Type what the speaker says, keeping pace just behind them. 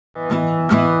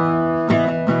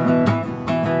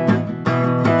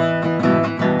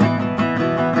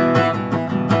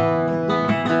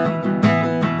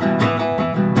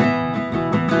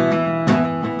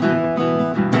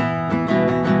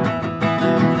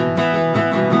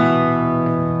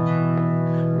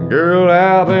Girl,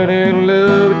 I've been in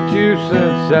love with you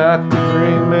since I can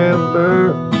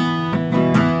remember.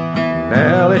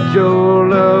 Now that you're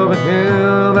loving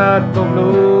him, I don't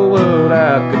know what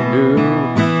I could do.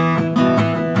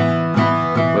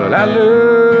 But I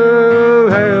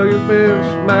love how you've been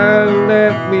smiling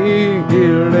at me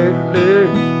here lately.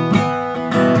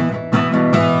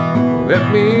 That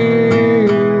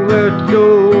means that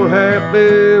you're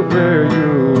happy where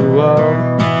you are.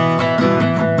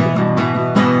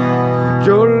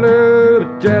 Your love is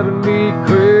driving me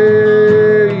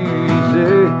crazy,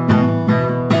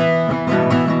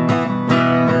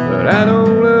 but I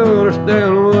don't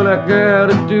understand what I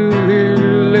gotta do here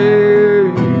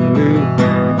lately.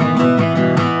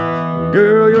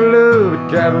 Girl, your love is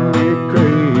driving me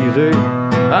crazy.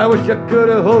 I wish I could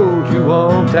have hold you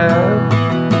on time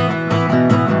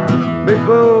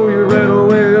before you ran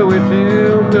away with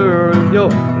him, girl. Your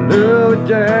love is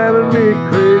driving me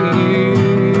crazy.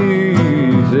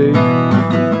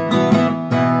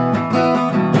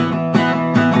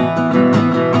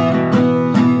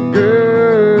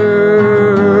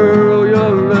 Girl,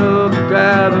 your love is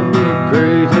driving me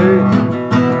crazy.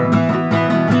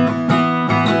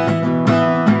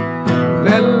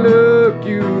 That look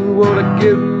you wanna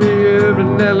give me every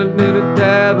now and then is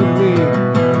driving me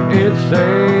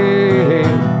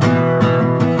insane.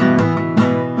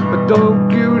 But don't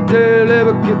you dare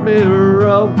ever get me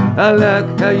wrong. I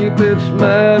like how you've been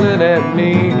smiling at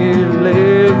me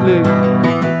lately.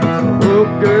 Oh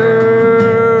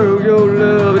girl, your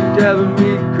love is driving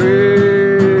me crazy.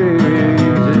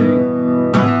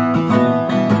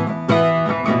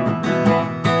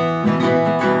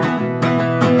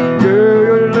 Girl,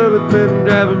 your love has been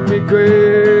driving me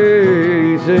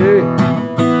crazy.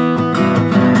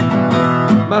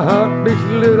 My heart beats a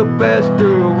little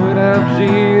faster when I'm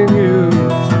seeing you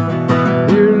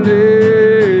here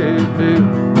lately.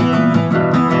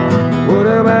 What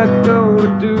am I gonna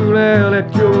do now that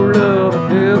you're loving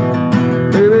him?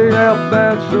 Maybe I'll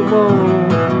find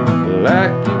someone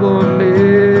like you one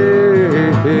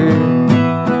day.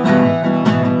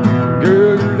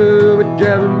 Girl, your love is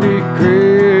driving me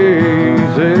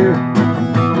crazy.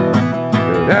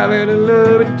 'Cause I've been in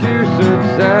love with you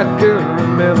since I can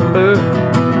remember.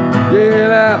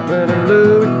 Yeah, I've been in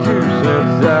love with you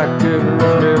since I can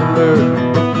remember.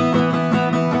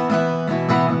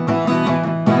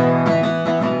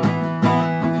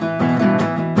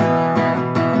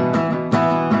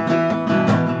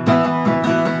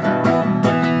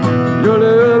 Your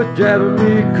love is driving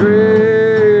me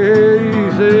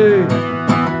crazy.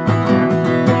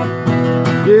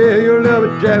 Yeah, your love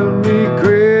is driving me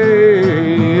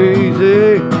crazy.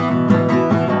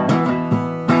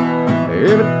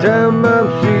 Every time I'm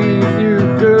seeing you,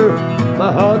 girl, my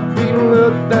heart beating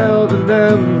 1,000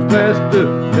 times faster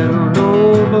than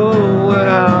normal when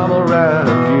I'm around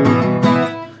you.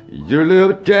 Your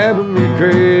love is driving me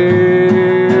crazy.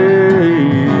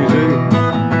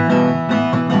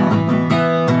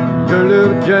 Your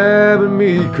love is driving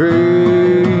me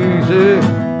crazy.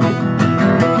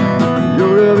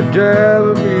 Your love is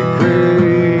driving me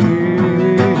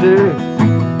crazy.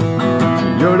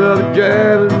 Your love is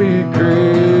driving